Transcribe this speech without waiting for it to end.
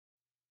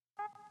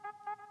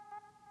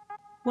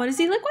What is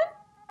e-liquid?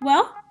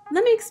 Well,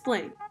 let me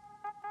explain.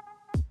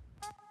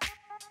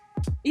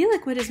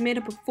 E-liquid is made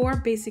up of 4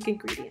 basic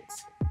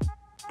ingredients: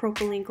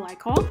 propylene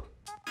glycol,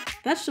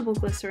 vegetable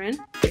glycerin,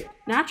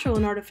 natural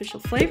and artificial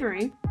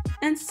flavoring,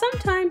 and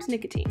sometimes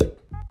nicotine.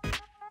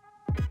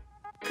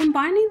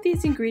 Combining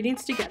these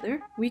ingredients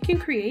together, we can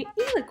create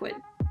e-liquid.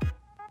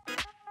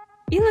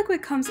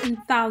 E-liquid comes in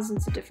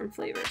thousands of different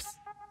flavors,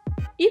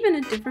 even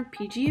in different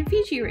PG and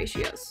VG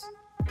ratios.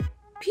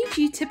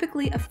 PG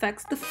typically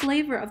affects the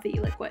flavor of the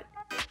e-liquid,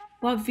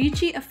 while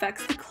VG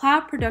affects the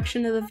cloud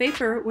production of the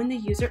vapor when the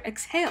user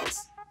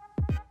exhales.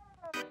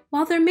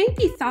 While there may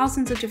be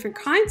thousands of different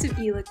kinds of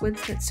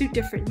e-liquids that suit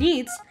different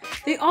needs,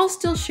 they all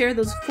still share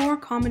those 4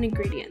 common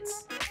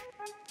ingredients.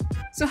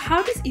 So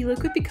how does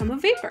e-liquid become a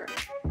vapor?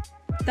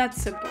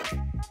 That's simple.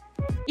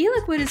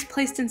 E-liquid is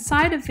placed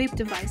inside a vape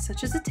device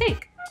such as a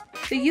tank.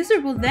 The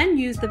user will then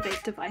use the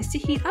vape device to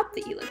heat up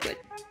the e-liquid.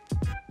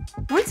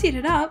 Once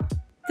heated up,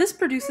 this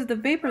produces the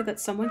vapor that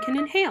someone can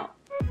inhale.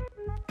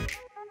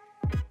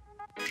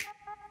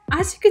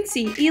 As you can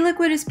see,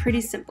 e-liquid is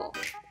pretty simple.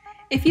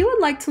 If you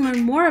would like to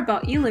learn more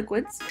about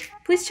e-liquids,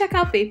 please check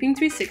out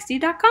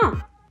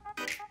vaping360.com.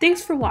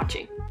 Thanks for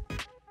watching.